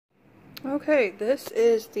Okay, this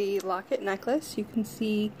is the Locket necklace. You can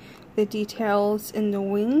see the details in the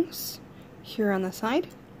wings here on the side.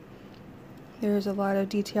 There's a lot of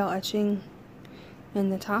detail etching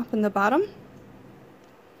in the top and the bottom.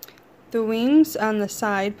 The wings on the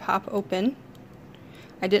side pop open.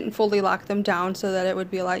 I didn't fully lock them down so that it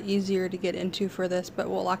would be a lot easier to get into for this,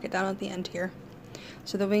 but we'll lock it down at the end here.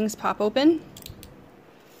 So the wings pop open.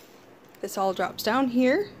 This all drops down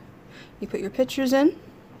here. You put your pictures in.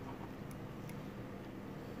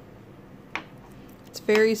 It's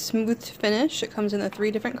very smooth finish. It comes in the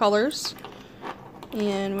 3 different colors.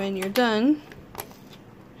 And when you're done,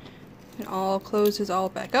 it all closes all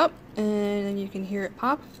back up, and then you can hear it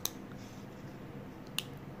pop.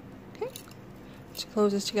 Okay, it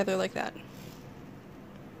closes together like that.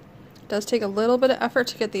 It does take a little bit of effort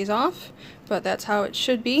to get these off, but that's how it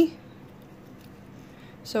should be,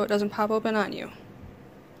 so it doesn't pop open on you.